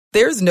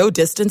There's no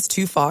distance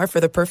too far for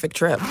the perfect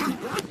trip.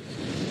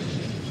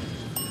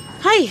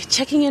 Hi,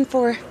 checking in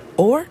for...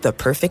 Or the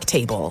perfect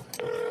table.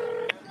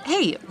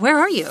 Hey, where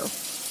are you?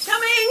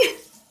 Coming!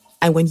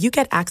 And when you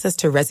get access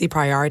to Resi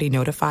Priority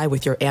Notify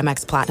with your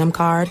Amex Platinum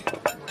card...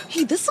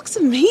 Hey, this looks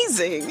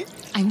amazing.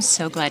 I'm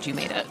so glad you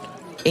made it.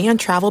 And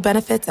travel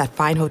benefits at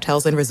fine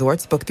hotels and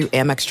resorts booked through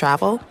Amex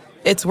Travel,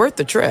 it's worth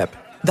the trip.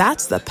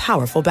 That's the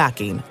powerful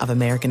backing of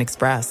American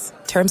Express.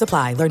 Terms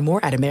apply. Learn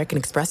more at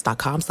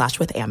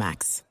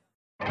americanexpress.com/withAmex.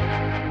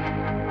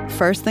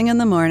 First thing in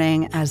the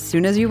morning, as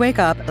soon as you wake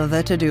up,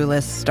 the to-do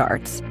list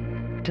starts.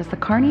 Does the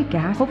car need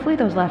gas? Hopefully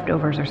those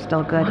leftovers are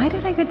still good. Why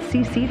did I get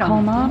CC'd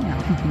on the email?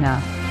 No.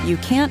 You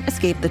can't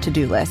escape the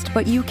to-do list,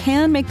 but you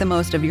can make the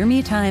most of your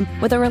me time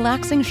with a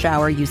relaxing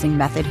shower using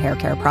Method Hair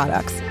Care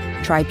products.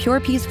 Try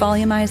Pure Peace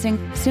Volumizing,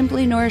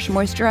 Simply Nourish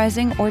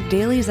Moisturizing, or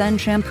Daily Zen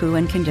Shampoo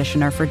and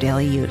Conditioner for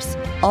daily use.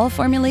 All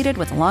formulated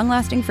with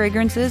long-lasting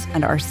fragrances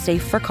and are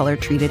safe for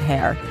color-treated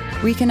hair.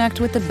 Reconnect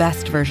with the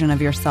best version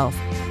of yourself.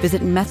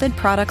 Visit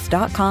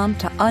methodproducts.com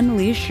to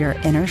unleash your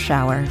inner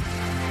shower.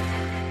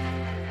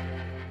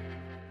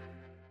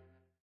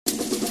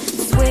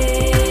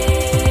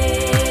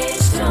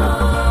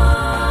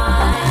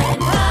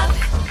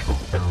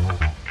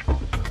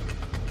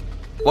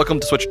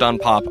 Welcome to Switched on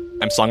Pop.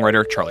 I'm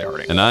songwriter Charlie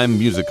Harding. And I'm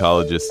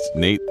musicologist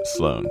Nate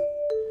Sloan.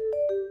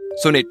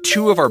 So, Nate,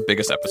 2 of our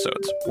biggest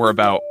episodes were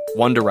about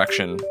One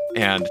Direction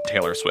and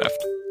Taylor Swift.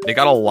 They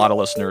got a lot of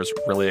listeners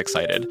really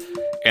excited,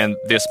 and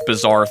this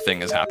bizarre thing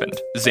has happened.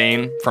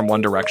 Zayn from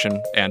One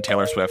Direction and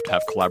Taylor Swift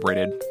have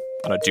collaborated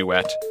on a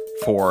duet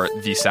for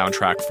the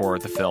soundtrack for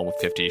the film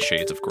 50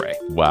 Shades of Grey.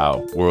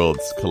 Wow,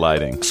 worlds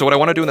colliding. So what I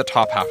want to do in the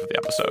top half of the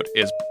episode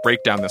is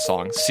break down this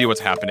song, see what's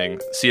happening,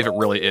 see if it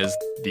really is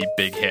the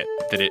big hit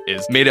that it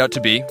is made out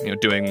to be,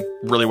 doing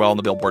really well on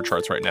the Billboard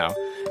charts right now.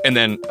 And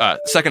then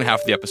second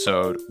half of the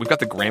episode, we've got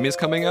the Grammys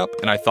coming up,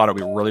 and I thought it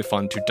would be really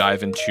fun to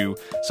dive into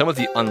some of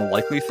the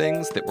unlikely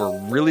things that we're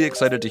really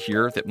excited to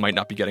hear that might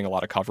not be getting a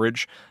lot of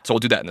coverage. So we'll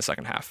do that in the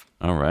second half.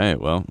 All right,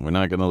 well, we're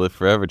not going to live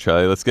forever,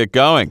 Charlie. Let's get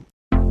going.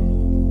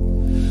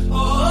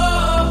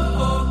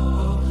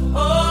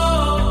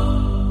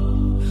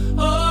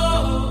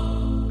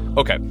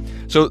 Okay,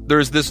 so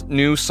there's this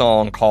new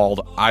song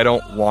called I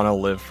Don't Want to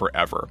Live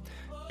Forever.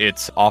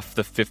 It's off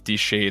the 50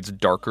 Shades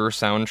Darker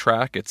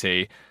soundtrack. It's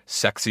a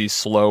sexy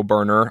slow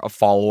burner, a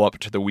follow-up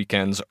to The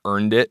Weeknd's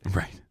Earned It.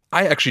 Right.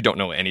 I actually don't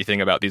know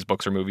anything about these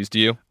books or movies, do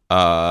you?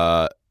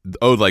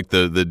 Like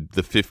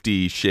the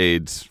 50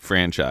 Shades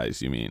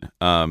franchise, you mean?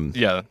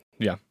 Yeah.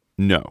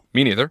 No.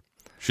 Me neither.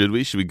 Should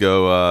we? Should we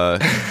go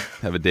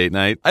have a date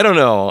night? I don't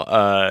know.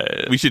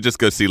 We should just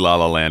go see La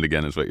La Land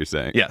again, is what you're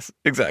saying. Yes,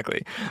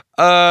 exactly.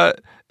 In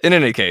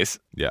any case.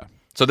 Yeah.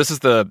 So this is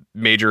the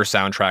major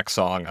soundtrack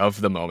song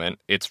of the moment.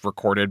 It's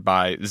recorded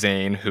by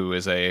Zayn, who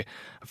is a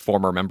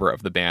former member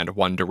of the band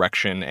One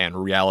Direction and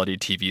reality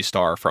TV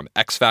star from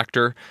X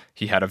Factor.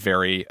 He had a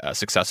very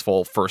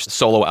successful first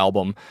solo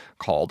album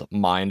called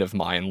Mind of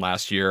Mine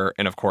last year.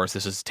 And of course,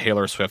 this is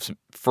Taylor Swift's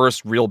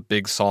first real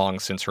big song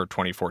since her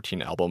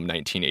 2014 album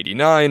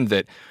 1989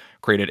 that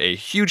created a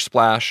huge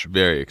splash.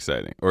 Very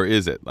exciting. Or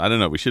is it? I don't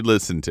know. We should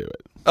listen to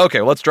it.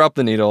 Okay, let's drop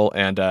the needle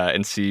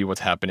and see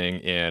what's happening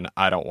in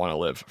I Don't Want to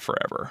Live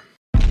Forever.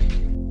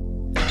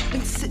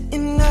 Been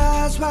sitting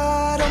eyes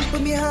wide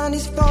open behind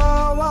these four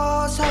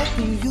walls,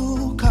 hoping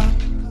you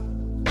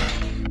come.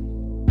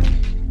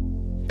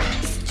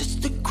 It's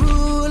just a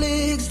cruel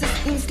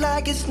existence,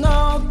 like it's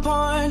no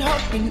point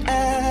hoping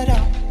at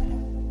all.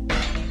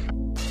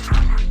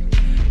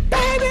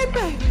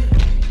 Baby,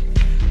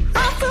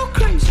 I feel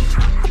crazy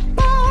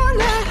all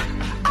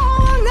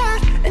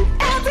night, and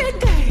every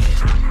day.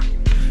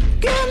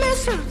 Give me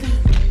something,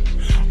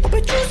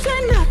 but you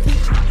say nothing.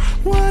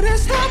 What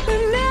is happening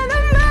to me?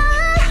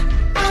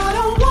 I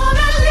don't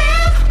wanna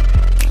live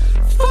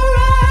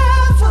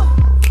forever,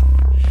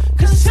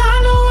 'cause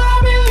I know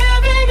I'll be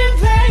living in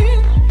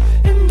vain,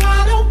 and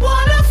I don't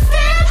wanna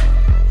fit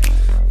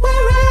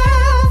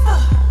wherever.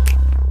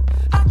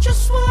 I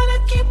just wanna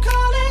keep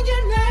calling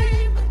your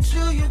name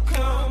until you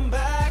come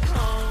back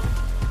home.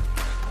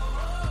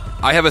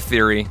 I have a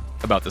theory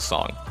about this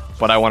song,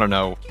 but I want to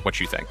know what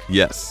you think.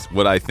 Yes,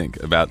 what I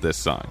think about this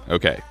song.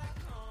 Okay.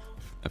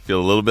 I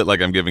feel a little bit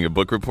like I'm giving a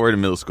book report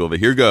in middle school, but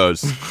here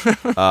goes.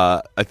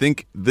 I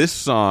think this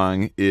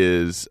song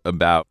is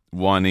about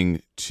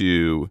wanting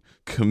to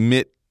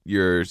commit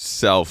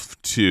yourself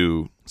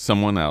to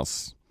someone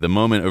else. The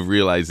moment of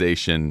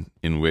realization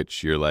in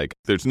which you're like,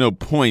 there's no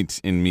point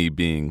in me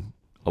being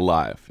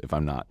alive if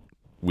I'm not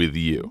with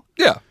you.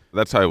 Yeah.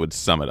 That's how I would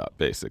sum it up,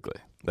 basically.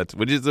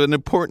 Which is an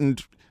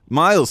important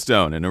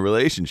milestone in a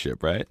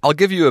relationship, right? I'll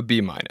give you a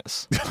B-. Wow.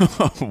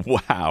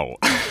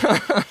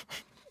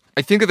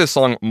 I think that this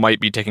song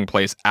might be taking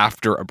place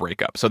after a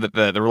breakup, so that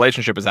the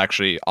relationship is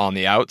actually on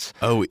the outs.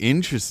 Oh,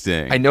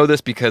 interesting. I know this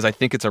because I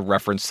think it's a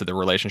reference to the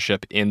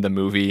relationship in the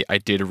movie. I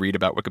did read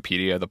about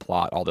Wikipedia, the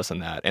plot, all this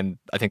and that, and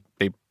I think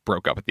they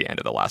broke up at the end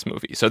of the last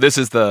movie. So this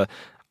is the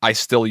I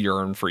still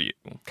yearn for you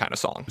kind of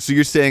song. So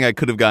you're saying I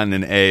could have gotten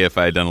an A if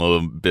I had done a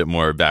little bit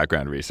more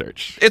background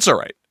research. It's all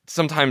right.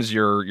 Sometimes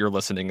your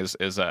listening is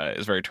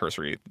very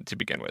tertiary to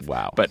begin with.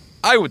 Wow. But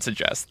I would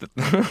suggest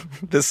that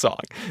this song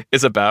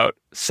is about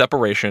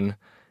separation,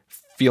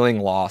 feeling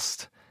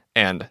lost,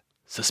 and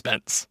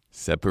suspense.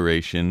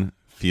 Separation,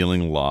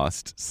 feeling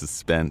lost,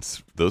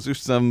 suspense. Those are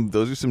some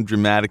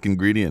dramatic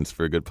ingredients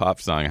for a good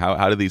pop song.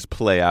 How do these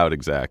play out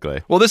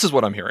exactly? Well, this is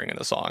what I'm hearing in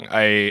the song.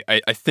 I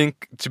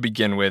think to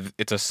begin with,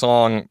 it's a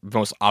song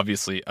most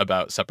obviously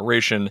about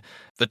separation.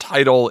 The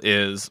title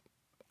is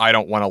I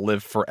Don't Want to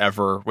Live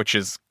Forever, which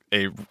is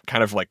a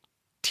kind of like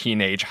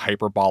teenage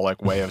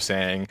hyperbolic way of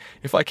saying,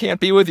 if I can't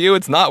be with you,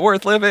 it's not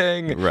worth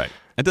living. Right.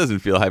 It doesn't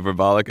feel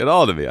hyperbolic at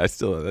all to me.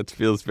 That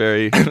feels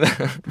very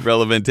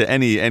relevant to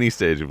any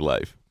stage of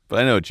life. But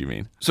I know what you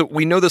mean. So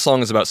we know the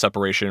song is about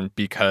separation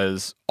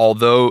because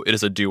although it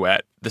is a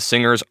duet, the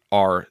singers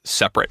are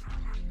separate.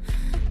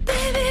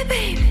 Baby,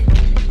 baby,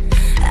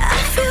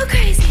 I feel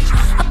crazy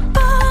up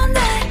all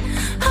night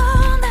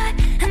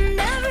and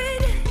every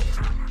day.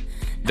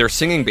 They're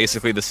singing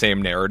basically the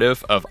same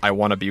narrative of I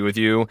want to be with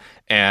you,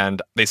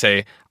 and they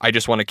say, I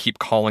just want to keep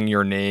calling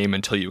your name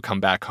until you come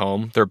back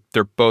home.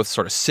 They're both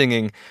sort of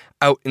singing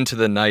out into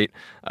the night,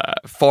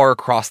 far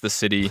across the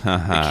city. They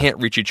can't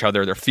reach each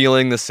other. They're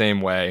feeling the same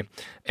way.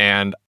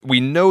 And we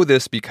know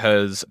this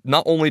because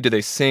not only do they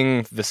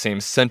sing the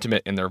same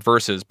sentiment in their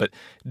verses, but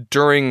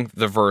during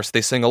the verse, they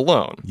sing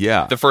alone.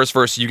 Yeah. The first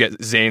verse, you get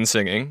Zayn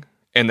singing,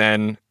 and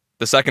then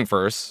the second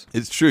verse.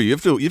 It's true. You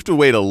have to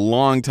wait a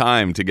long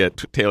time to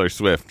get Taylor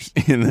Swift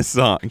in this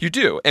song. You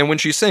do. And when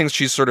she sings,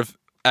 she's sort of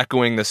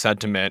echoing the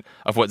sentiment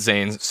of what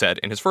Zayn said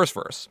in his first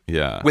verse.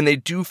 Yeah. When they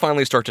do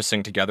finally start to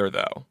sing together,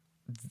 though,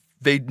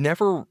 they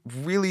never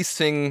really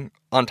sing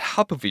on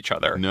top of each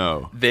other.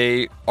 No.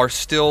 They are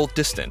still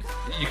distant.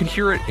 You can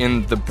hear it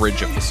in the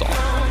bridge of the song.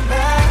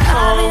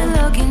 I've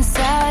been looking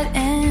sad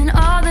in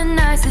all the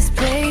nicest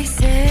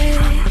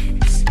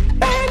places.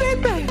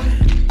 Baby, baby,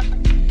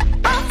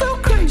 I feel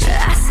crazy.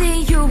 I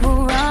see you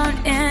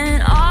around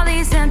in all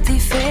these empty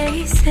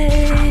faces.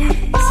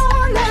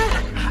 All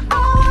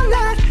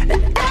night,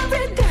 and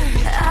every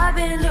day. I've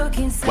been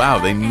looking sad. Wow,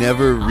 they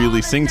never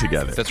really sing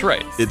together. That's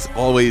right. It's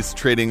always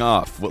trading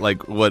off,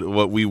 like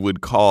what we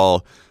would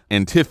call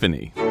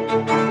antiphony.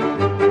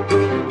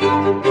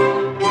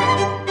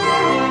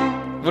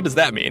 What does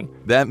that mean?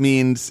 That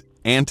means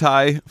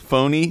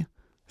anti-phony,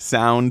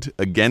 sound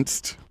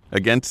against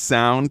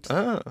sound.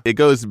 It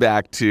goes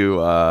back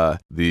to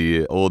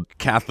the old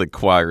Catholic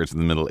choirs in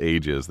the Middle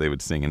Ages. They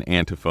would sing an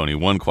antiphony,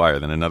 one choir,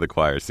 then another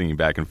choir, singing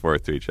back and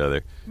forth to each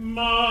other.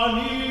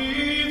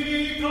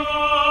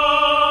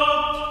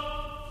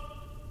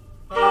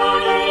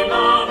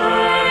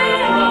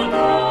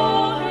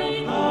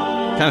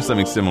 Kind of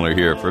something similar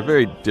here for a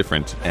very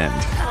different end.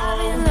 I've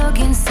been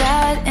looking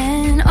sad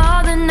in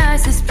all the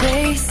nicest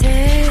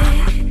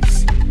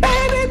places.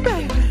 Baby,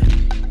 baby.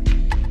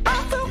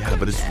 Yeah,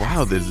 but it's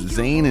wow. There's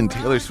Zayn and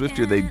Taylor Swift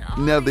here. They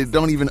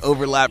don't even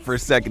overlap for a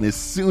second. As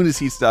soon as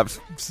he stops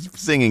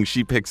singing,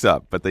 she picks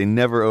up, but they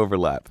never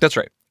overlap. That's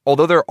right.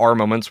 Although there are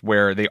moments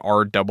where they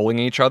are doubling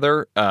each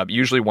other,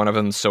 usually one of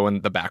them is so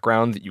in the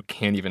background that you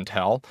can't even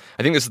tell.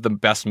 I think this is the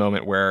best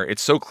moment where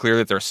it's so clear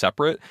that they're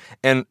separate.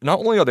 And not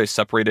only are they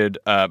separated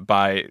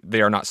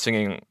they are not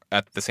singing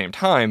at the same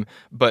time,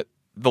 but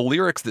the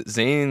lyrics that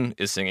Zayn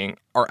is singing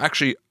are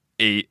actually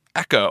a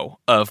echo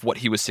of what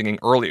he was singing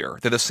earlier.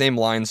 They're the same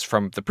lines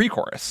from the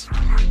pre-chorus.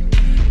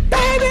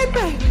 Baby,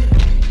 baby,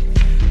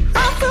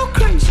 I feel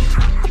crazy.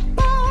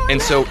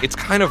 And so it's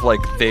kind of like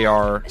they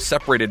are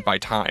separated by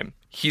time.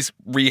 He's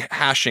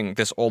rehashing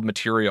this old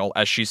material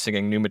as she's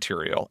singing new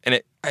material.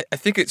 And I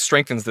think it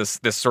strengthens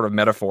this sort of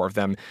metaphor of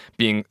them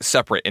being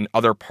separate in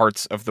other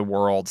parts of the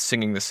world,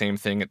 singing the same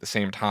thing at the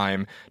same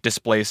time,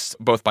 displaced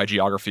both by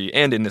geography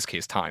and, in this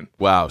case, time.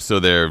 Wow, so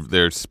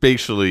they're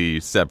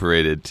spatially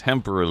separated,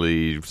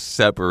 temporally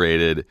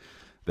separated.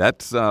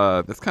 That's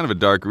kind of a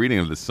dark reading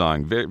of the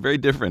song. Very, very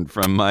different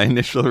from my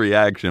initial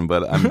reaction,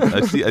 but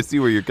I see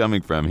where you're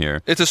coming from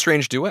here. It's a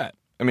strange duet.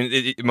 I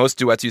mean, most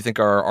duets you think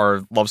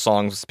are love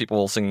songs,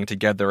 people singing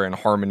together in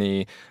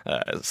harmony,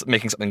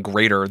 making something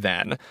greater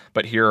than.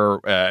 But here,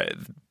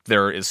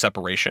 there is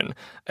separation.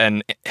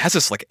 And it has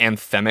this like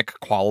anthemic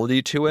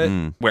quality to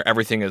it, where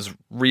everything is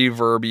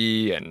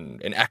reverby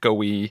and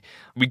echoey.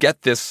 We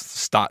get this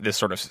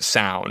sort of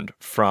sound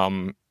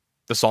from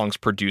the song's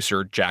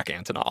producer, Jack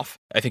Antonoff.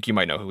 I think you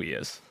might know who he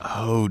is.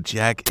 Oh,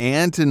 Jack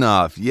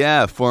Antonoff.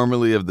 Yeah,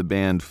 formerly of the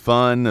band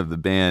Fun, of the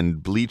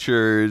band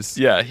Bleachers.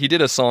 Yeah, he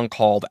did a song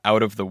called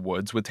Out of the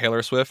Woods with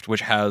Taylor Swift,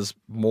 which has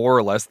more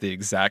or less the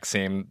exact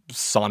same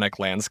sonic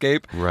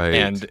landscape. Right.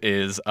 And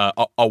is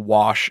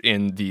awash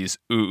in these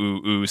ooh,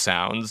 ooh, ooh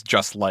sounds,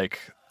 just like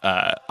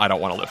I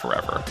Don't Want to Live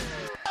Forever.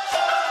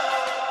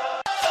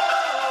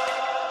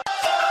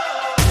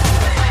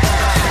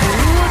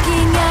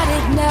 Looking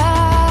at it now.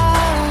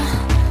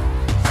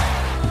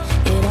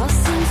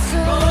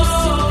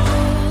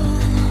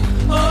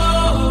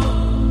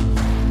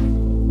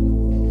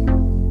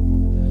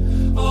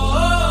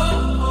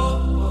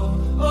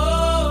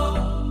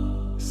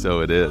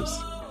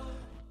 is.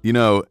 You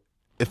know,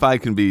 if I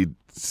can be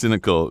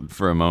cynical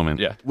for a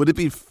moment, would it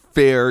be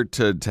fair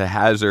to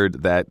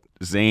hazard that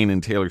Zayn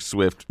and Taylor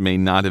Swift may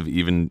not have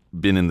even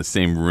been in the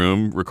same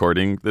room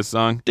recording this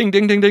song? Ding,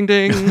 ding, ding, ding,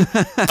 ding.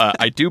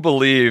 I do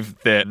believe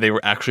that they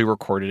were actually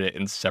recorded it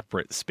in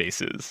separate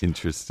spaces.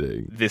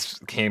 Interesting. This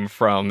came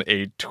from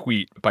a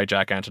tweet by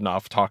Jack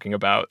Antonoff talking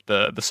about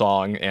the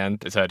song,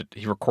 and it said,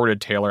 he recorded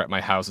Taylor at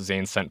my house.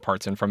 Zayn sent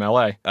parts in from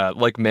LA.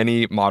 Like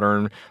many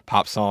modern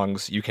pop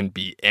songs, you can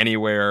be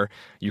anywhere.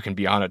 You can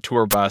be on a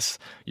tour bus.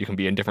 You can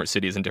be in different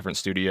cities and different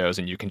studios,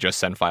 and you can just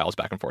send files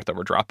back and forth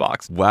over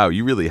Dropbox. Wow,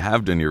 you really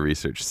have done your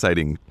research,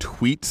 citing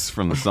tweets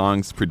from the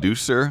song's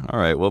producer. All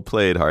right, well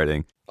played,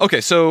 Harding. Okay,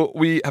 so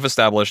we have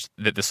established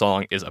that the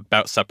song is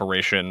about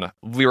separation,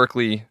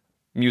 lyrically,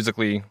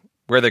 musically,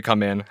 where they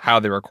come in, how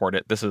they record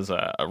it. This is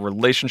a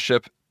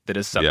relationship that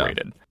is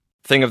separated.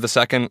 Thing of the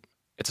second,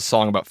 it's a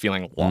song about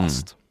feeling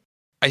lost.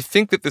 I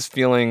think that this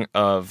feeling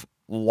of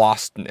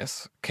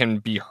lostness can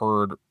be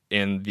heard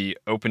in the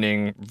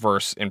opening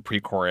verse and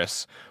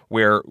pre-chorus,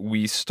 where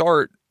we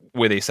start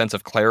with a sense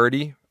of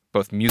clarity,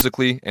 both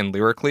musically and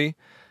lyrically,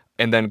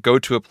 and then go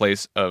to a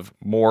place of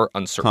more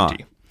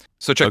uncertainty.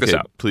 So check this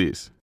out.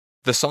 Please.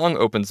 The song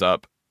opens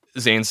up.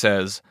 Zayn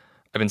says,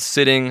 I've been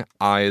sitting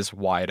eyes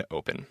wide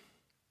open.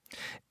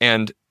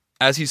 And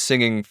as he's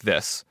singing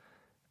this,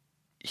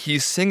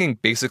 he's singing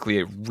basically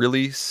a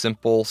really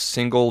simple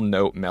single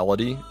note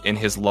melody in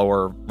his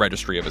lower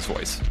registry of his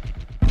voice.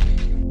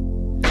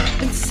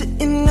 Been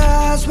sitting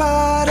eyes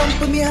wide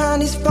open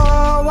behind these four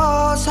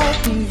walls,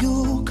 hoping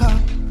you come.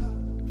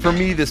 For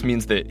me, this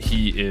means that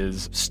he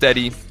is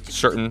steady,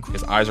 certain,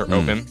 his eyes are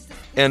open.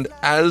 And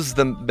as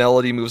the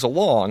melody moves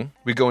along,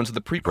 we go into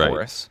the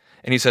pre-chorus,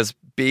 and he says,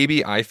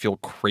 baby, I feel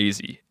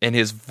crazy. And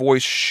his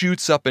voice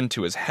shoots up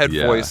into his head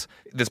voice,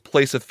 this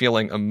place of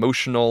feeling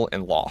emotional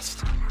and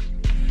lost.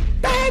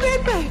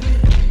 Baby, baby,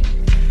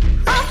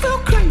 I feel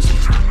crazy.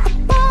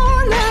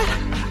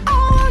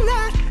 All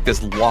night.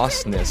 This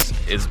lostness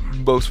is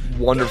most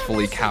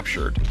wonderfully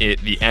captured at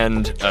the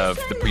end of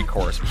the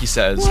pre-chorus. He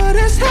says, What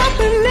is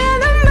happening to me?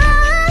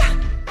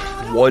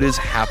 What is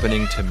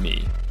happening to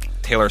me?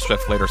 Taylor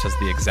Swift later says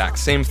the exact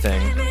same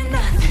thing.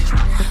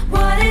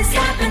 What is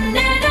happening to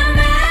me?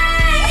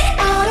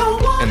 I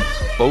don't want And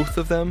both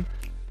of them,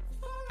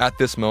 at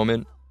this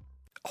moment,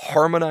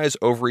 harmonize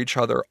over each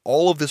other.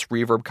 All of this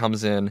reverb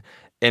comes in,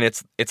 and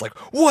it's like,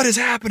 what is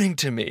happening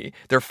to me?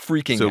 They're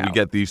freaking out. So we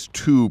get these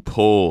two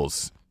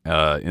poles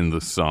in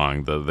the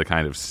song, the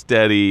kind of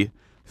steady,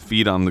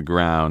 feet on the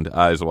ground,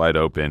 eyes wide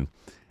open,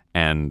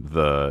 and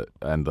the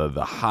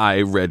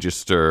high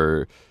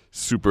register,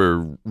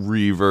 super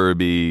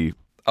reverby,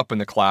 up in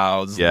the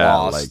clouds,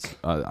 lost.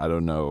 Like I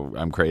don't know,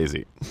 I'm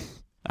crazy.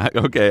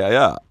 Okay,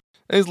 yeah.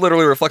 And he's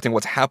literally reflecting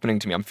what's happening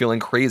to me. I'm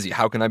feeling crazy.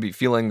 How can I be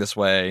feeling this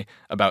way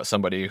about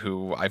somebody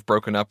who I've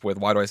broken up with?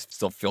 Why do I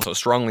still feel so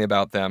strongly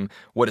about them?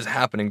 What is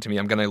happening to me?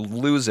 I'm going to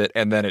lose it.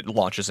 And then it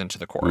launches into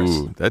the chorus.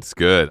 Ooh, that's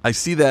good. I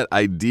see that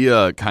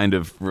idea kind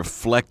of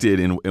reflected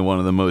in one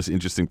of the most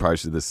interesting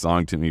parts of this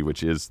song to me,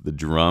 which is the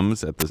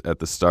drums at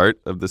the start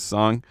of this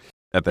song.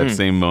 At that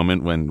same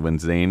moment when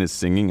Zayn is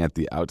singing at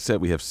the outset,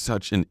 we have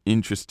such an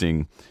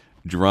interesting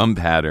drum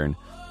pattern,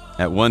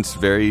 at once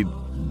very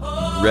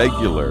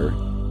regular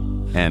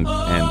and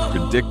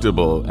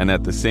predictable, and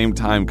at the same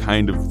time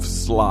kind of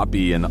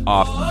sloppy and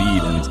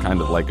offbeat, and it's kind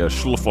of like a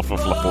shluff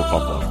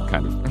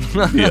kind of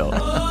feel.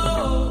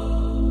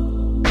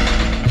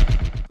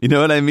 You know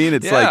what I mean?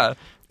 It's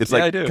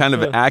like kind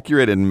of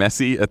accurate and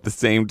messy at the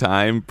same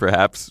time,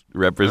 perhaps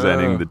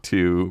representing the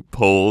two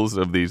poles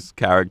of these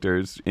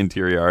characters'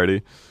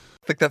 interiority.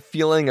 Like that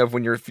feeling of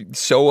when you're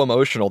so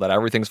emotional that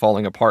everything's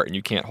falling apart and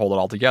you can't hold it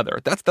all together.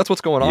 That's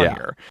what's going on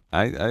here.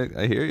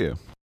 I hear you.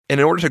 And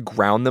in order to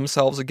ground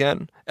themselves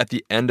again, at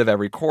the end of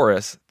every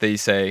chorus, they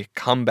say,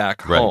 come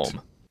back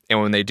home.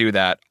 And when they do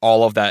that,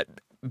 all of that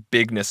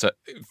bigness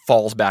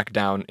falls back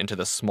down into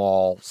the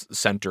small,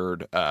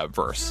 centered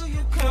verse.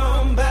 You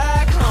come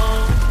back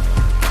home.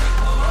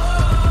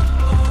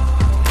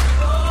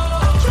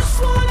 I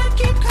just wanna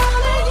keep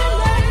calling your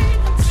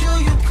name until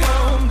you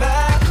come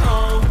back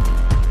home.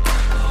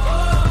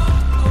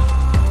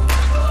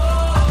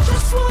 I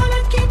just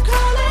wanna keep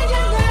calling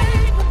your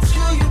name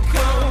until you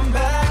come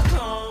back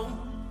home.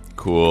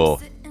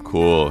 Cool.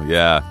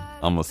 Yeah,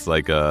 almost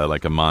like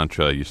a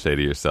mantra you say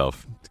to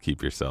yourself to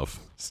keep yourself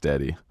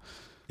steady.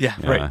 Yeah,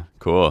 right.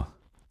 Cool.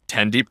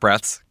 10 deep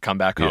breaths, come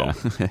back home.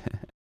 Yeah.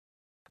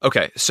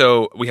 Okay,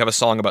 so we have a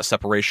song about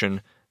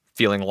separation,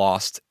 feeling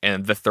lost,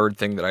 and the third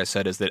thing that I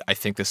said is that I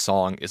think this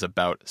song is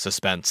about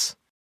suspense.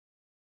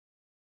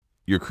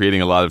 You're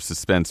creating a lot of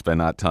suspense by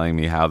not telling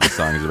me how the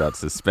song is about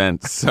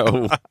suspense,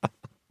 so...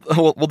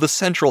 Well, the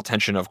central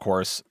tension, of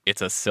course,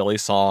 it's a silly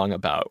song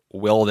about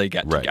will they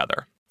get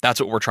together? That's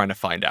what we're trying to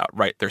find out,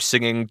 right? They're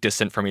singing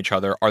distant from each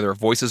other. Are their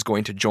voices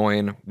going to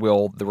join?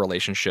 Will the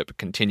relationship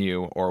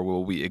continue, or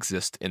will we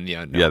exist in the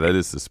unknown? Yeah, that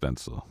is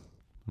suspenseful.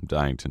 I'm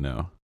dying to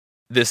know.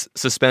 This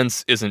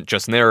suspense isn't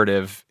just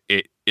narrative.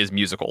 It is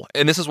musical.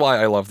 And this is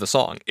why I love the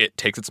song. It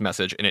takes its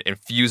message and it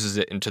infuses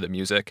it into the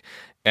music,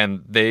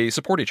 and they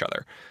support each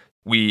other.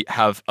 We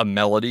have a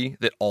melody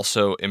that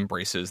also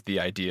embraces the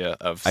idea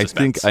of suspense. I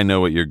think I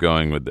know what you're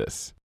going with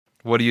this.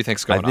 What do you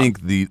think's going on? I think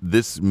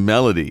this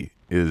melody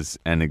is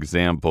an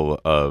example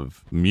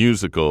of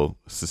musical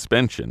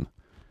suspension,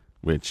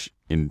 which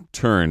in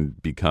turn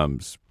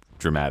becomes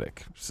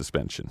dramatic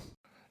suspension.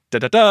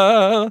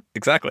 Da-da-da!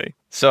 Exactly.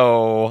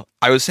 So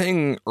I was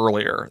saying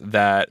earlier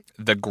that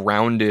the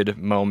grounded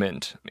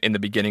moment in the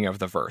beginning of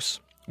the verse,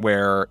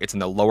 where it's in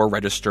the lower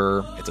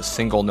register, it's a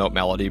single note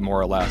melody, more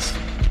or less.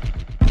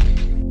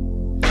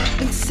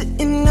 Been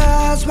sitting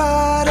eyes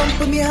wide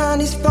open behind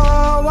these four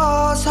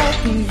walls,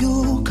 hoping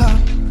you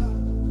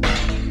come.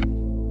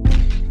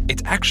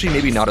 It's actually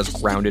maybe not as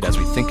grounded as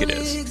we think it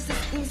is,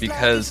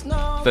 because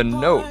the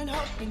note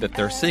that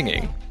they're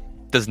singing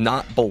does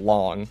not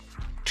belong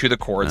to the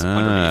chords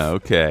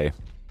underneath. Okay.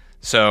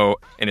 So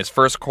in his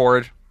first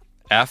chord,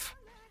 F,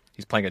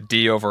 he's playing a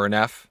D over an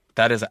F.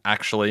 That is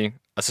actually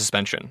a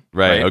suspension.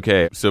 Right,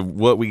 okay. So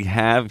what we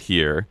have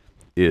here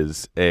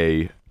is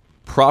a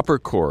proper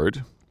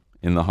chord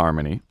in the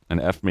harmony, an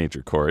F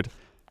major chord,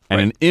 and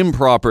an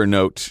improper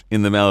note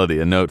in the melody,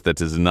 a note that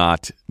does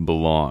not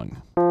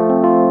belong.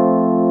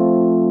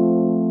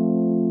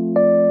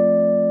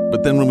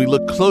 But then when we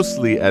look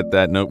closely at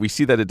that note, we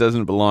see that it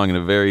doesn't belong in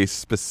a very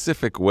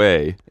specific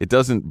way. It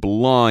doesn't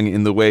belong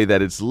in the way that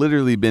it's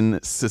literally been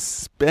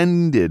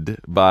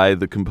suspended by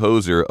the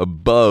composer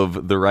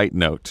above the right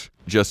note,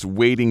 just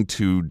waiting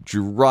to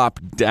drop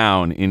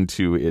down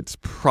into its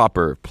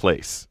proper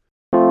place.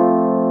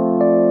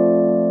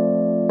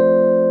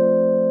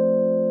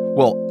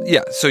 Well,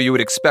 yeah, so you would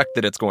expect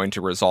that it's going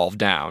to resolve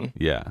down.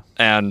 Yeah.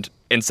 And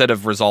instead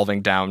of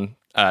resolving down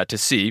to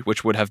C,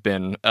 which would have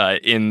been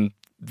in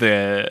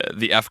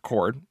the F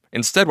chord,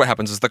 instead what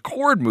happens is the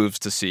chord moves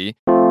to C,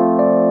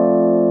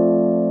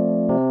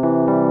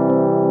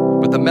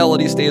 but the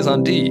melody stays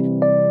on D,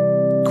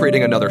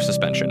 creating another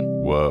suspension.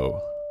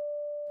 Whoa.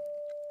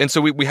 And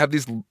so we have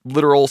these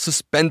literal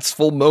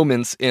suspenseful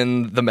moments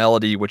in the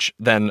melody, which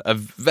then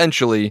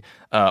eventually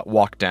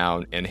walk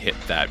down and hit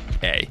that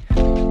A.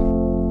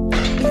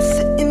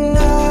 Sitting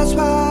eyes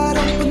wide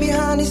open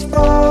behind these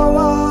four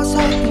walls,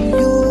 hoping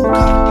you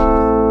come.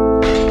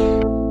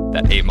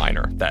 That A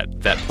minor, that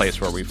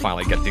place where we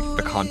finally get the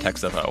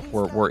context of, oh,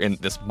 we're in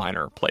this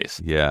minor place.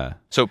 Yeah.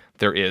 So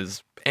there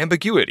is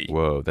ambiguity.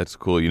 Whoa, that's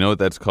cool. You know what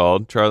that's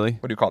called, Charlie?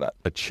 What do you call that?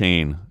 A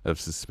chain of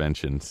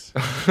suspensions.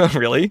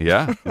 Really?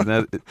 Yeah. Isn't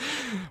that...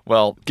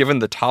 Well, given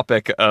the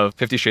topic of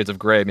 50 Shades of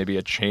Grey, maybe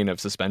a chain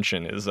of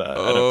suspension is an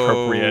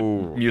appropriate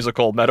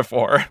musical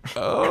metaphor.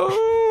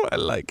 Oh, I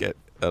like it.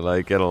 I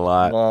like it a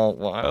lot.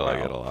 I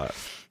like it a lot.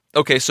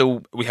 Okay,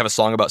 so we have a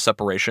song about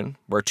separation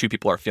where two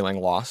people are feeling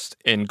lost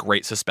in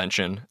great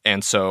suspension.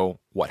 And so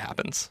what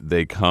happens?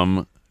 They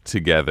come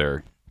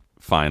together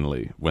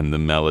finally when the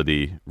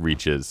melody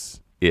reaches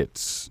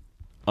its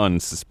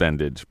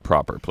unsuspended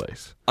proper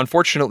place.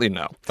 Unfortunately,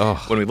 no.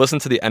 Oh. When we listen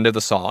to the end of the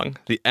song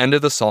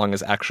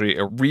is actually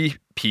a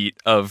repeat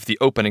of the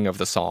opening of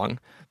the song.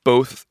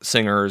 Both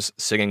singers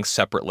singing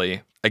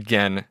separately.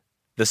 Again,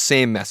 the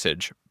same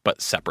message,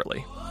 but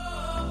separately.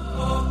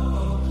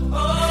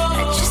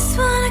 I just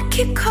wanna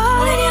keep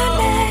calling your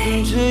name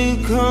until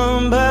you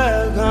come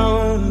back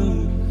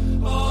home.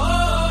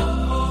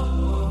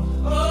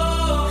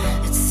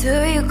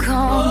 Until you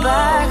come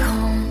back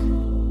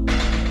home.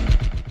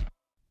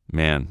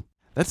 Man,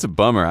 that's a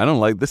bummer. I don't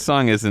like this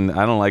song. I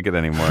don't like it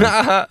anymore.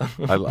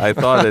 I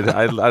thought it.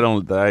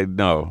 I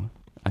know.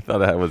 I thought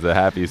that was a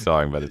happy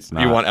song, but it's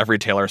not. You want every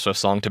Taylor Swift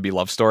song to be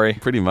love story?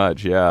 Pretty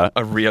much, yeah.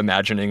 A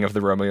reimagining of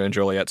the Romeo and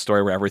Juliet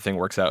story where everything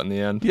works out in the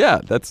end?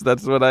 Yeah, that's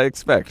what I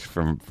expect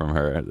from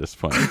her at this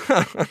point.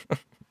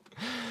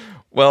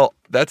 Well,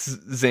 that's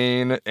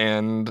Zayn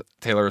and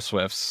Taylor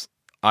Swift's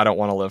I Don't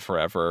Want to Live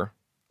Forever.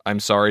 I'm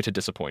sorry to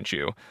disappoint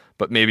you,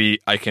 but maybe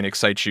I can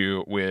excite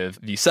you with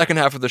the second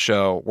half of the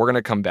show. We're going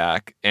to come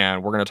back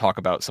and we're going to talk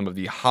about some of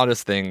the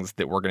hottest things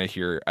that we're going to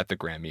hear at the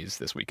Grammys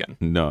this weekend.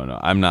 No,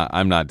 I'm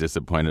not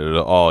disappointed at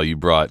all. You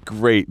brought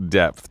great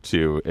depth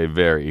to a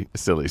very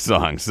silly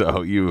song,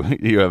 so you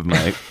have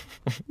my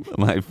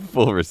my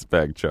full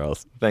respect,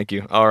 Charles. Thank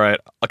you. All right,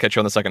 I'll catch you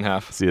on the second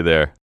half. See you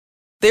there.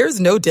 There's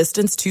no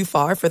distance too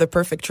far for the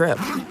perfect trip.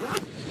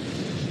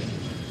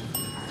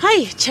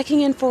 Hi,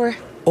 checking in for...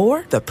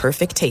 Or the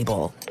perfect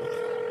table.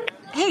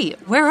 Hey,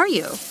 where are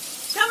you?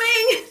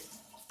 Coming!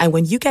 And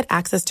when you get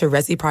access to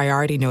Resi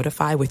Priority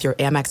Notify with your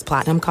Amex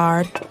Platinum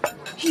card...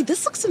 Hey,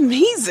 this looks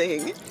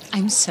amazing.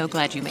 I'm so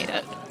glad you made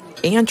it.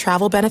 And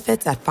travel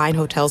benefits at fine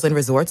hotels and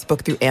resorts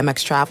booked through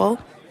Amex Travel,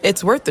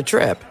 it's worth the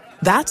trip.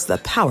 That's the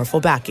powerful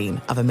backing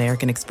of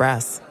American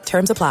Express.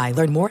 Terms apply.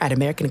 Learn more at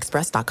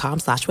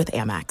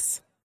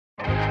americanexpress.com/withAmex.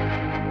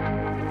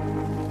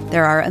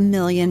 There are a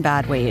million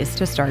bad ways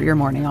to start your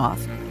morning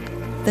off.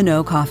 The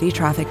no coffee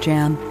traffic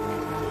jam,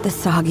 the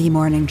soggy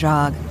morning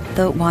jog,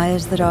 the why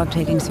is the dog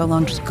taking so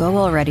long, just go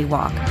already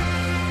walk.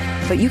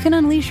 But you can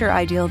unleash your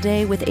ideal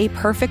day with a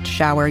perfect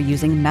shower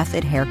using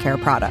Method Hair Care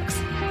products.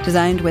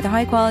 Designed with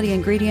high-quality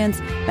ingredients,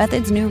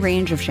 Method's new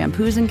range of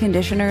shampoos and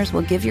conditioners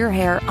will give your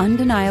hair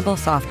undeniable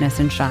softness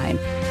and shine.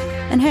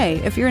 And hey,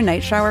 if you're a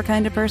night shower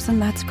kind of person,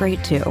 that's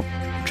great too.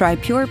 Try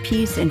Pure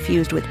Peace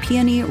infused with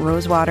peony,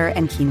 rosewater,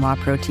 and quinoa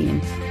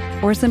protein.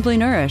 Or Simply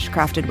Nourish,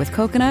 crafted with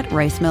coconut,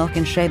 rice milk,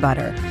 and shea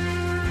butter.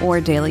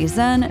 Or Daily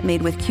Zen,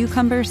 made with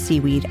cucumber,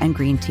 seaweed, and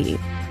green tea.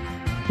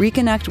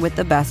 Reconnect with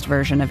the best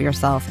version of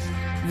yourself.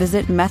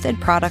 Visit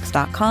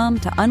methodproducts.com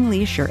to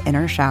unleash your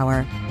inner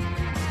shower.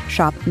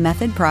 Shop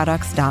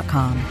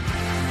methodproducts.com.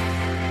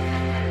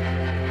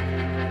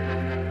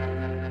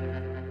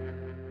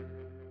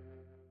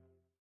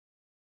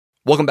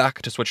 Welcome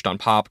back to Switched on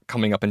Pop.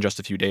 Coming up in just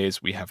a few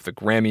days, we have the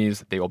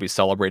Grammys. They will be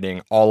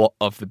celebrating all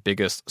of the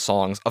biggest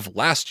songs of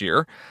last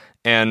year.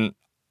 And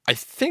I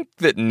think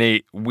that,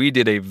 Nate, we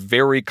did a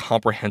very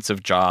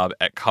comprehensive job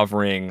at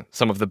covering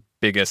some of the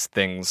biggest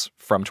things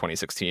from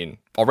 2016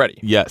 already.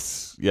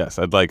 Yes,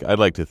 I'd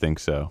like to think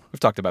so. We've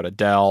talked about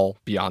Adele,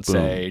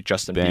 Beyonce, Boom,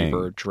 Justin bang,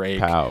 Bieber, Drake.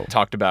 pow.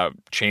 Talked about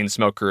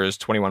Chainsmokers,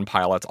 21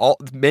 Pilots,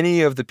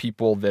 many of the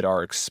people that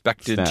are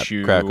expected Snap,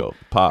 to crackle,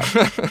 pop.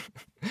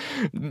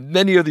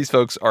 Many of these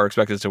folks are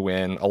expected to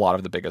win a lot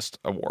of the biggest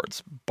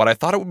awards. But I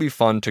thought it would be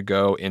fun to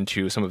go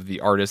into some of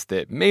the artists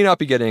that may not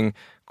be getting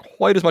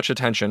quite as much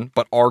attention,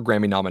 but are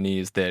Grammy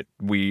nominees that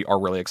we are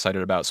really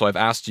excited about. So I've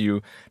asked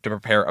you to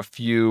prepare a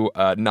few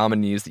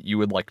nominees that you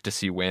would like to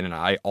see win, and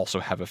I also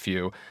have a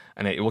few.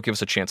 And it will give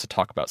us a chance to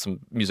talk about some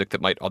music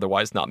that might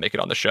otherwise not make it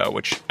on the show,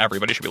 which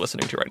everybody should be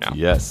listening to right now.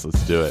 Yes,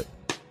 let's do it.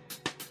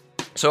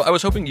 So I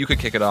was hoping you could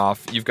kick it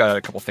off. You've got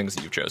a couple things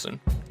that you've chosen.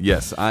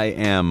 Yes, I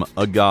am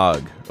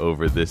agog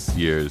over this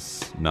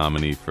year's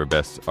nominee for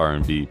Best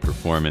R&B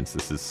Performance.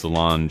 This is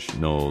Solange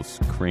Knowles'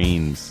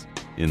 Cranes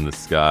in the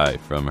Sky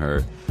from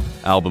her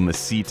album A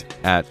Seat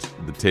at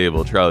the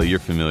Table. Charlie, you're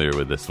familiar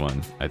with this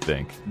one, I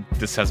think.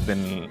 This has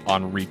been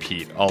on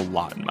repeat a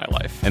lot in my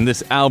life. And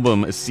this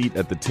album, A Seat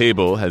at the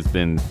Table, has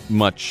been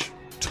much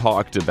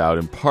talked about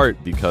in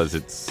part because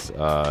it's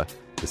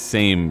the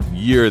same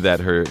year that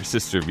her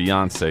sister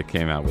Beyonce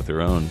came out with her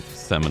own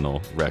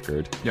seminal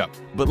record. Yeah.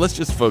 But let's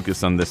just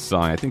focus on this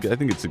song. I think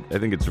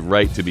it's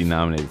right to be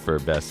nominated for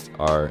Best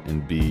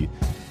R&B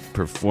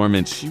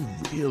Performance. She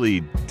really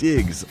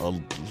digs a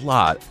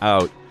lot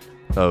out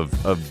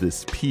of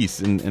this piece,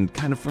 and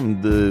kind of from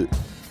the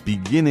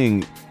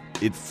beginning,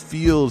 it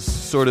feels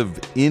sort of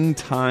in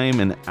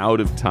time and out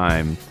of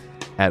time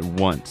at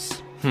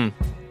once.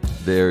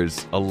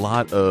 There's a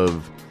lot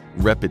of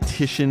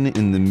repetition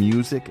in the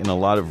music and a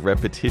lot of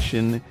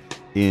repetition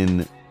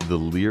in the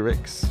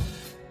lyrics,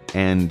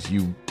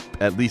 and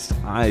at least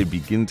I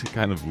begin to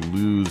kind of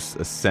lose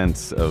a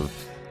sense of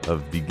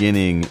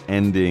beginning,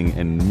 ending,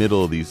 and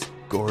middle. These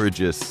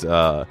gorgeous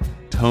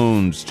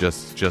tones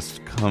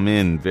just come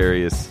in,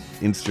 various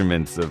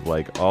instruments of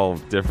like all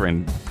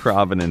different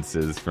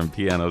provenances, from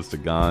pianos to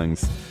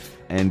gongs,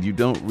 and you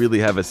don't really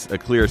have a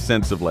clear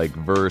sense of like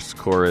verse,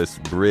 chorus,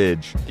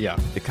 bridge. Yeah.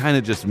 It kind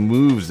of just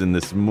moves in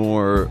this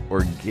more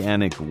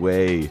organic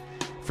way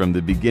from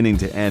the beginning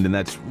to end, and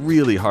that's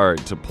really hard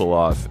to pull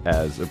off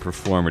as a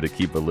performer, to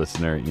keep a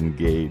listener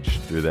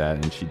engaged through that,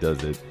 and she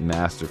does it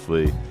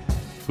masterfully.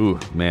 Ooh,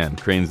 man,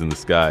 Cranes in the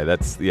Sky.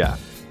 That's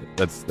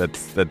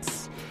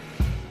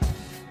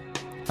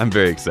I'm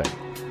very excited.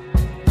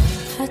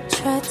 I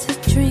tried to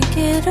drink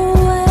it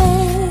away.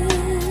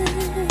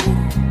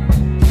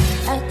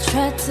 I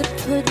tried to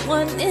put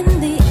one in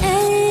the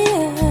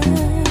air.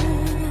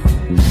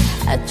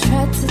 I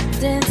tried to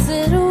dance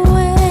it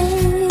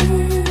away.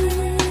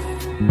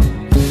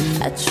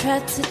 I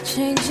tried to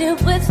change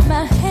it with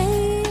my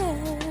hair.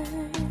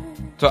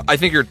 So I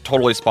think you're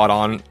totally spot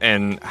on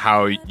in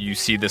how you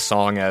see this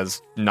song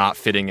as not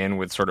fitting in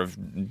with sort of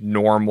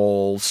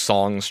normal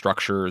song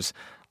structures.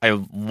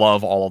 I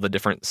love all of the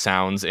different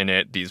sounds in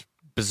it, these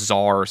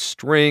bizarre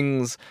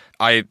strings.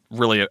 I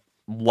really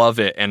love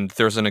it, and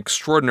there's an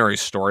extraordinary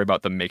story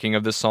about the making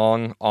of this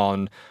song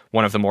on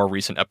one of the more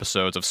recent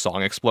episodes of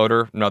Song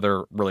Exploder,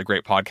 another really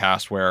great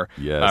podcast where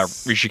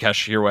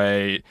Rishikesh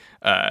Hirway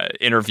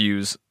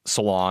interviews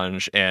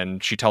Solange,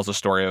 and she tells a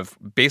story of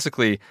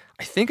basically,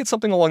 I think it's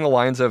something along the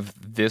lines of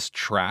this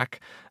track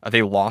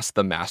they lost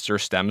the master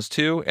stems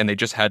to, and they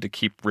just had to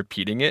keep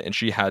repeating it, and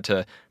she had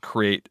to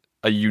create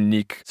a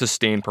unique,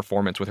 sustained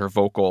performance with her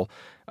vocal,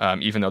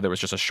 even though there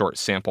was just a short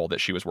sample that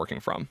she was working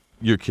from.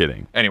 You're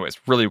kidding. Anyways,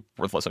 really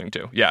worth listening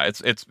to. Yeah,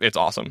 it's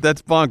awesome.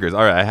 That's bonkers.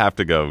 All right, I have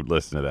to go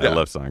listen to that. Yeah. I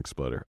love Song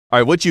Exploder. All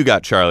right, what you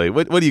got, Charlie?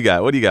 What do you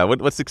got?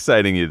 What's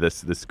exciting you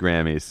this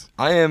Grammys?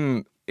 I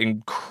am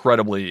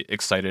incredibly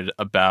excited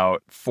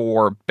about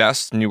 4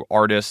 Best New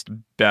Artist,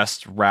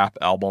 Best Rap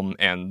Album,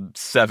 and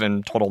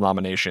 7 total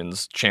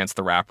nominations, Chance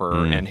the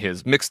Rapper and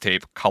his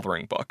mixtape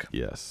Coloring Book.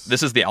 Yes.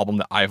 This is the album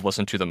that I've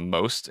listened to the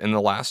most in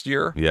the last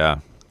year. Yeah.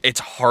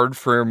 It's hard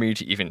for me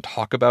to even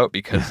talk about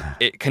because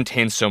it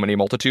contains so many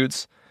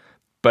multitudes.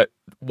 But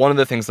one of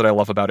the things that I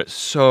love about it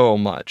so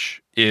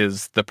much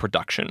is the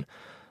production.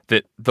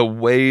 that the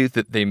way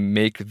that they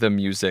make the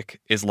music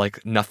is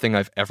like nothing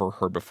I've ever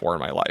heard before in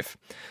my life.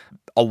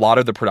 A lot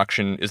of the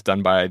production is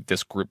done by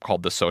this group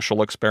called The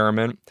Social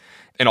Experiment,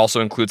 and also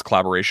includes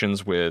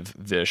collaborations with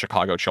the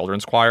Chicago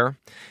Children's Choir.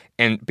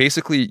 And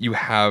basically, you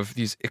have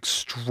these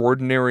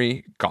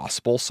extraordinary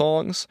gospel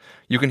songs.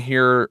 You can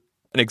hear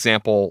an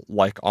example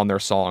like on their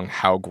song,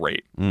 How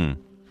Great.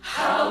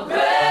 How great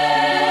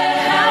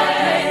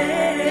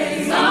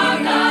is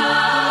our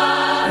God.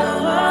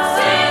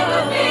 Sing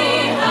with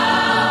me,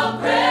 how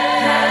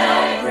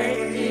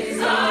great is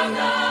our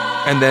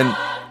God. And then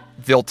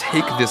they'll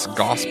take this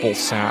gospel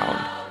sound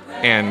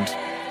and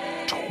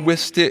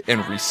twist it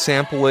and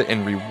resample it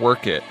and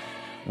rework it,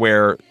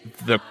 where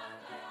the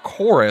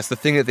chorus, the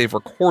thing that they've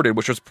recorded,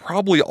 which was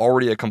probably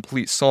already a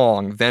complete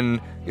song, then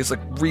is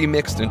like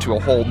remixed into a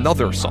whole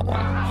nother song.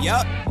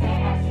 Yup.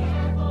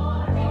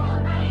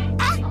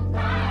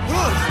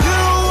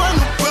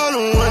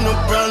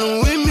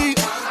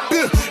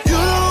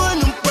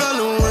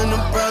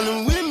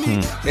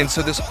 And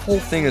so this whole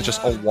thing is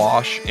just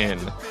awash in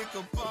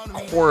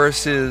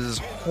choruses,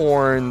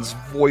 horns,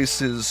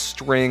 voices,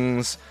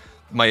 strings.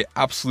 My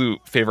absolute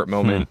favorite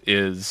moment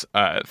is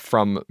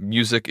from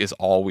Music Is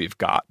All We've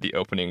Got, the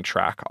opening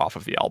track off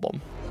of the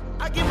album.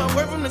 I get my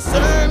word from the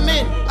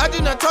sermon. I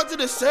do not talk to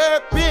the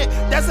serpent.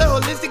 That's a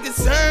holistic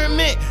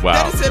discernment. Wow.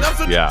 That is said I'm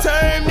so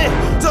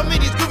determined. Told me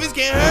these goofies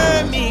can't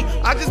hurt me.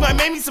 I just might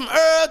make me some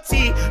Earl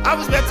tea. I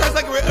was baptized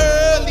like real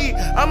early.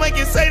 I might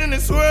get Satan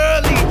and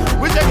swirly.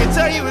 Wish I could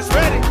tell you it's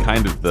ready.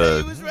 Kind of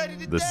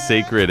the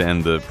sacred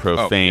and the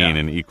profane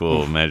in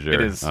equal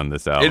measure on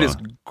this album. It is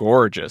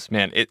gorgeous,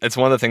 man. It's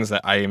one of the things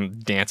that I am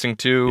dancing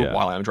to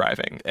while I'm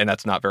driving, and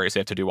that's not very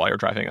safe to do while you're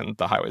driving on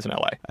the highways in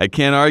LA. I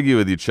can't argue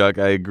with you, Chuck.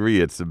 I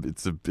agree. It's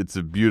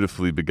a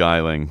beautifully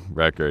beguiling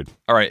record.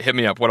 All right, hit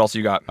me up. What else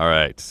you got? All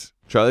right,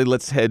 Charlie,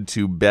 let's head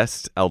to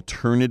Best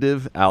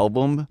Alternative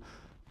Album,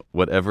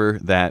 whatever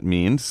that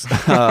means.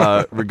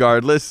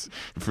 Regardless,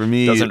 for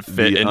me, doesn't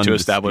fit into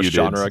established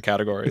genre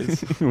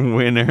categories.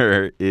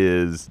 Winner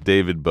is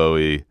David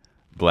Bowie,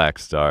 Black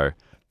Star.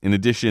 In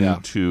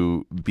addition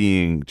to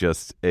being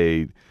just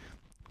a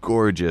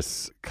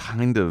gorgeous,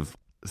 kind of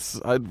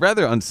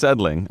rather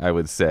unsettling, I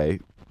would say,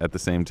 at the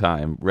same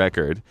time,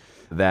 record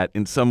that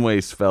in some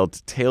ways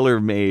felt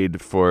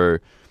tailor-made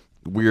for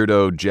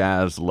weirdo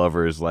jazz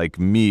lovers like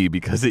me,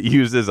 because it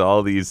uses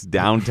all these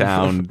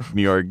downtown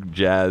New York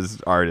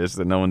jazz artists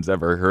that no one's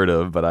ever heard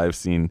of, but I've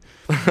seen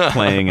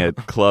playing at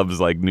clubs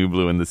like New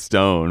Blue and the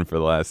Stone for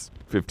the last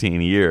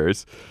 15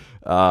 years.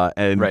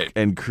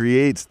 And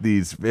creates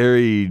these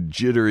very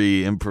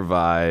jittery,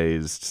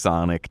 improvised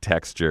sonic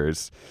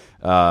textures.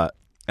 At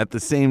the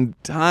same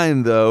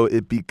time, though,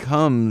 it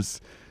becomes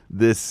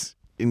this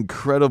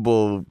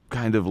incredible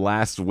kind of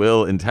last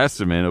will and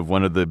testament of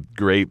one of the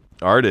great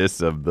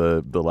artists of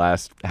the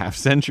last half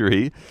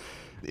century,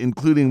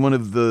 including one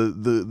of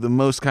the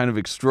most kind of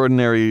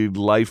extraordinary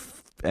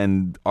life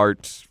and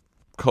art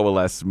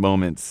coalesce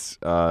moments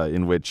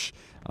in which,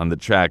 on the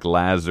track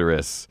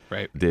Lazarus,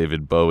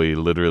 David Bowie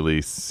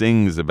literally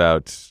sings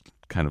about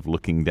kind of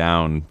looking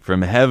down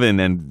from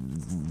heaven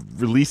and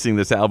releasing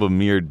this album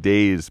mere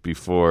days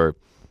before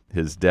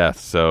his death.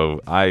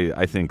 So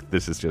I think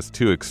this is just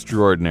too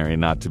extraordinary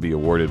not to be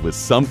awarded with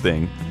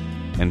something.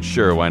 And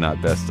sure, why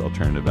not Best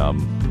Alternative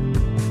Album?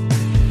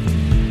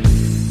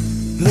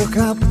 Look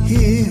up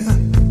here,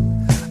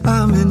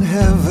 I'm in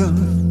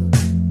heaven.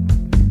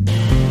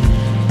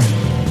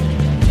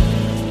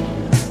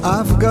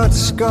 I've got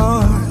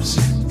scars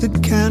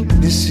that can't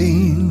be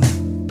seen.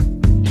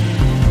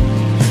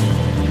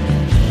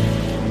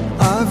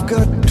 I've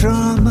got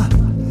drama,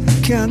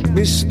 can't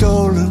be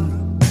stolen.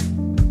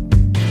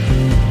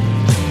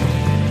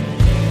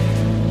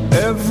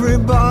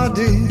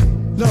 Everybody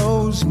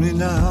knows me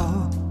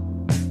now.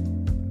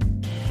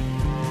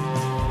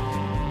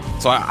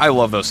 So I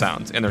love those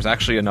sounds, and there's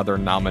actually another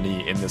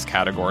nominee in this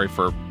category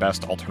for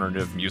Best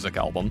Alternative Music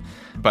Album,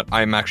 but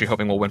I'm actually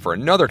hoping we'll win for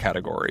another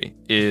category,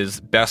 is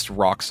Best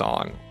Rock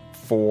Song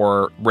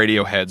for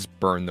Radiohead's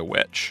Burn the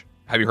Witch.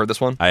 Have you heard this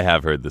one? I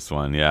have heard this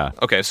one, yeah.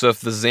 Okay, so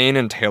if the Zayn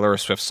and Taylor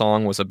Swift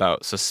song was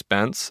about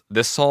suspense,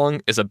 this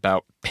song is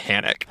about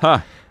panic.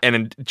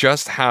 And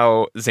just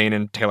how Zayn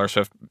and Taylor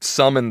Swift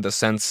summon the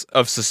sense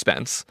of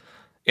suspense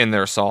in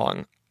their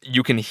song,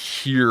 you can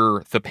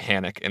hear the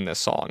panic in this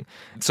song.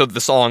 So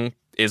the song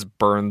is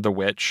Burn the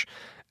Witch.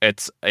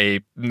 It's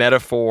a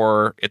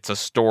metaphor, it's a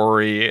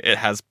story, it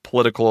has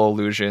political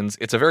allusions.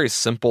 It's a very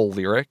simple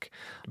lyric,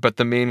 but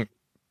the main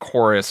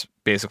chorus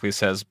basically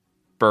says,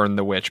 burn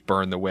the witch,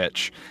 burn the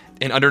witch.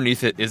 And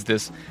underneath it is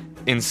this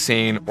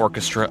insane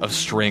orchestra of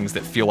strings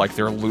that feel like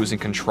they're losing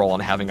control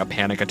and having a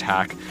panic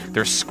attack.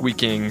 They're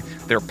squeaking,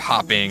 they're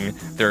popping,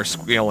 they're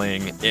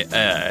squealing,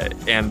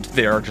 and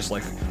they're just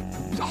like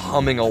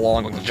humming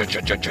along. And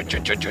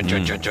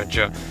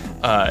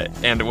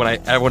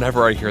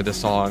whenever I hear this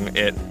song,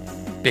 it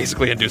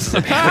basically induces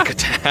a panic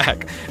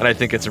attack. And I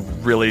think it's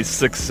really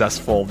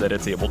successful that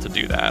it's able to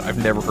do that. I've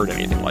never heard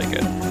anything like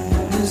it.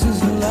 This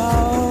is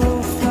love.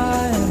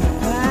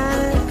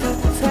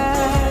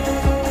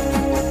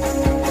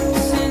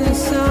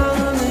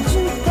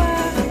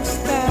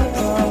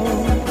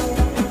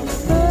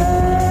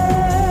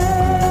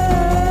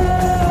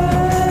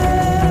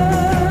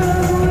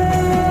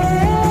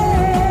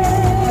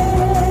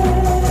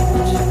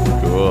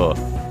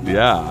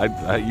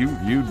 Yeah,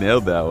 you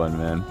nailed that one,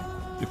 man.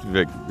 You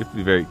have to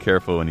be very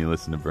careful when you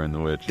listen to Burn the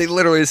Witch. They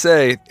literally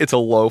say it's a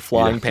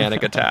low-flying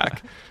panic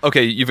attack.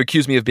 Okay, you've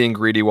accused me of being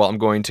greedy. Well, I'm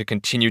going to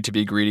continue to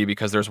be greedy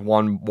because there's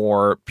one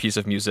more piece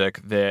of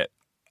music that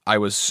I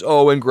was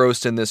so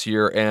engrossed in this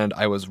year, and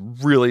I was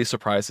really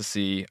surprised to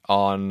see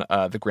on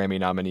the Grammy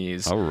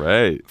nominees. All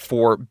right.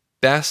 For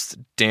Best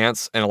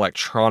Dance and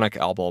Electronic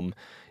Album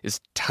is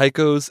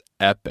Tycho's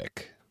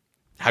Epic.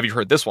 Have you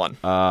heard this one?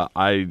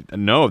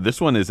 No,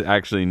 this one is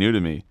actually new to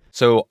me.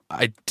 So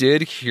I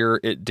did hear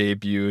it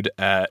debuted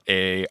at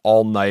a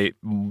all-night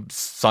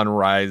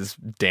sunrise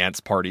dance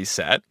party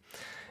set.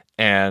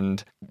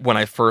 And when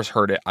I first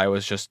heard it, I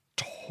was just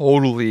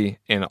totally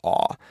in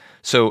awe.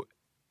 So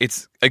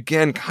it's,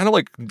 again, kind of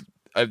like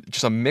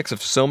just a mix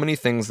of so many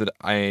things that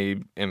I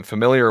am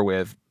familiar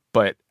with,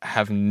 but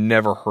have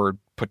never heard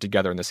put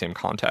together in the same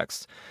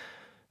context.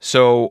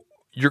 So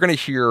you're going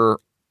to hear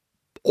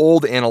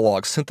old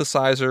analog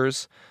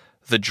synthesizers,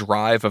 the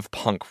drive of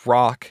punk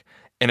rock,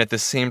 and at the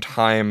same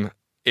time,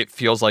 it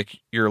feels like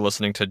you're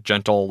listening to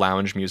gentle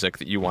lounge music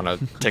that you want to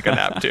take a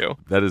nap to.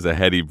 That is a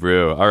heady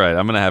brew. All right,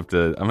 I'm gonna have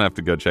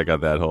to go check out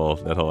that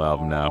whole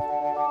album now.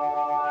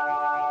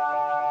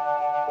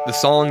 The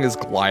song is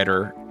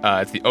Glider.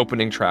 It's the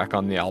opening track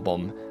on the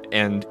album,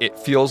 and it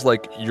feels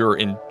like you're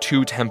in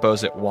two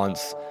tempos at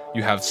once.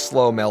 You have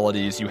slow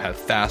melodies, you have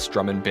fast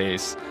drum and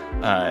bass,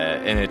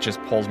 and it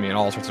just pulls me in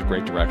all sorts of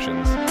great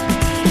directions.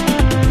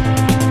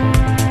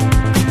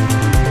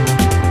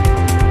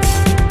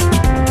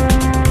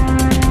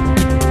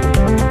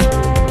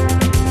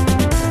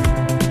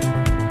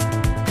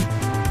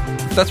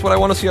 That's what I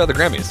want to see out of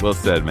the Grammys. Well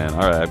said, man.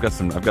 All right, I've got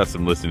some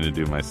listening to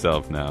do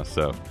myself now,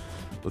 so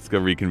let's go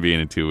reconvene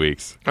in 2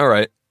 weeks. All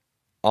right.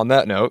 On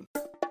that note,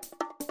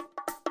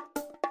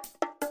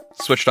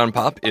 Switched on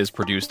Pop is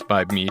produced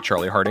by me,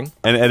 Charlie Harding.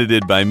 And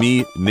edited by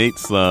me, Nate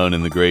Sloan,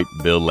 and the great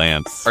Bill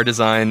Lance. Our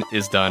design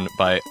is done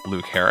by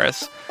Luke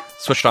Harris.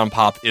 Switched on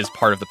Pop is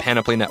part of the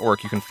Panoply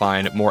Network. You can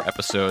find more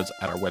episodes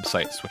at our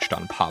website,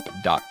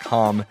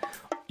 switchedonpop.com.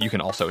 You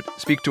can also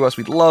speak to us.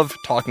 We'd love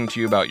talking to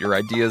you about your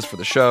ideas for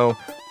the show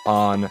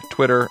on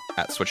Twitter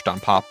at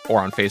SwitchedOnPop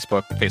or on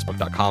Facebook,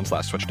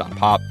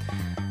 facebook.com/SwitchedOnPop.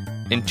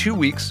 In 2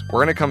 weeks, we're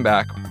going to come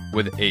back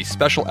with a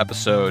special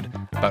episode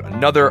about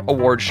another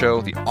award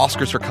show. The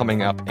Oscars are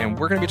coming up, and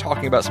we're going to be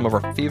talking about some of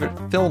our favorite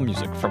film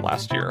music from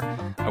last year.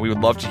 We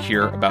would love to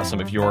hear about some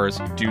of yours.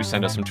 Do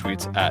send us some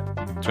tweets at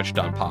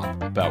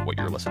SwitchedOnPop about what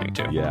you're listening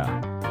to.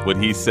 Yeah, what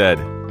he said.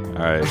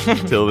 All right,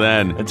 until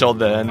then. Until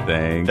then,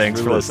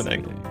 thanks for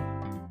listening.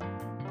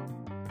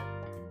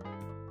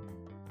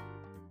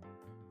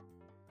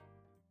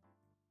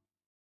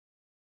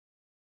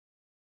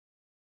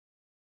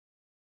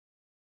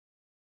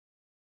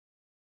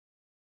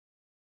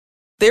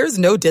 There's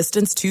no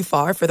distance too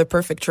far for the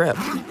perfect trip.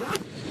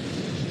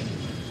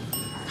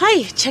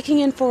 Hi, checking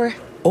in for...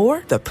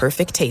 Or the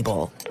perfect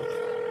table.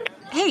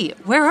 Hey,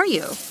 where are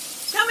you?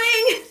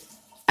 Coming!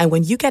 And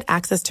when you get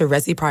access to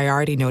Resi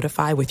Priority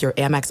Notify with your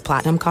Amex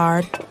Platinum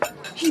card...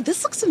 Hey,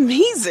 this looks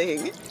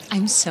amazing!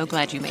 I'm so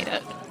glad you made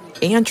it.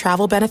 And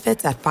travel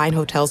benefits at fine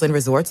hotels and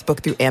resorts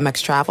booked through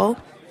Amex Travel,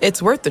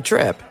 it's worth the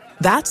trip.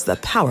 That's the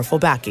powerful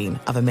backing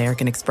of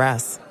American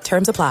Express.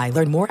 Terms apply.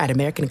 Learn more at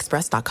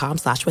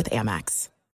americanexpress.com/withAmex.